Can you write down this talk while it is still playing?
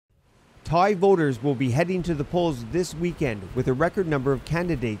Thai voters will be heading to the polls this weekend with a record number of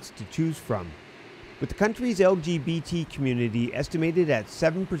candidates to choose from. With the country's LGBT community estimated at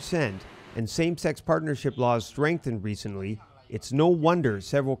 7% and same-sex partnership laws strengthened recently, it's no wonder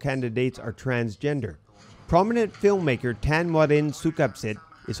several candidates are transgender. Prominent filmmaker Tan Warin Sukapsit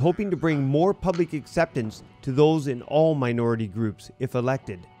is hoping to bring more public acceptance to those in all minority groups if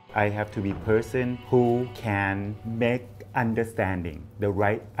elected. I have to be a person who can make understanding, the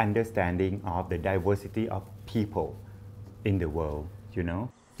right understanding of the diversity of people in the world,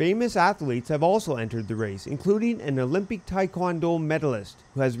 Famous athletes have also entered the race, including an Olympic Taekwondo medalist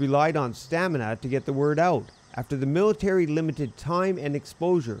who has relied on stamina to get the word out after the military limited time and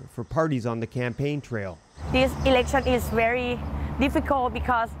exposure for parties on the campaign trail. This election is very difficult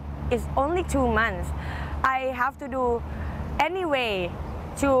because it's only 2 months. I have to do any way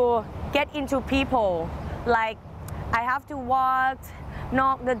to get into people. Like I have to walk,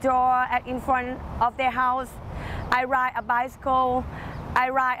 knock the door in front of their house. I ride a bicycle, I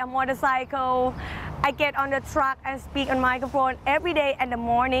ride a motorcycle. I get on the truck and speak on microphone every day in the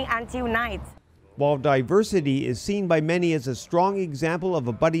morning until night. While diversity is seen by many as a strong example of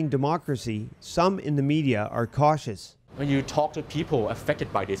a budding democracy, some in the media are cautious. When you talk to people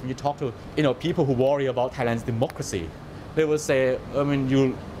affected by this, when you talk to people who worry about Thailand's democracy, they will say,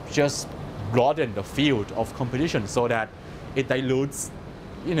 you just broaden the field of competition so that it dilutes,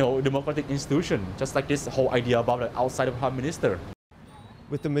 democratic institution, just like this whole idea about the outsider prime minister.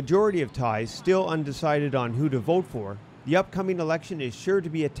 With the majority of Thais still undecided on who to vote for, the upcoming election is sure to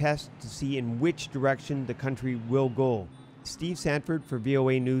be a test to see in which direction the country will go. Steve Sandford for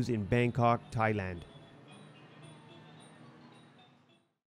VOA News in Bangkok, Thailand.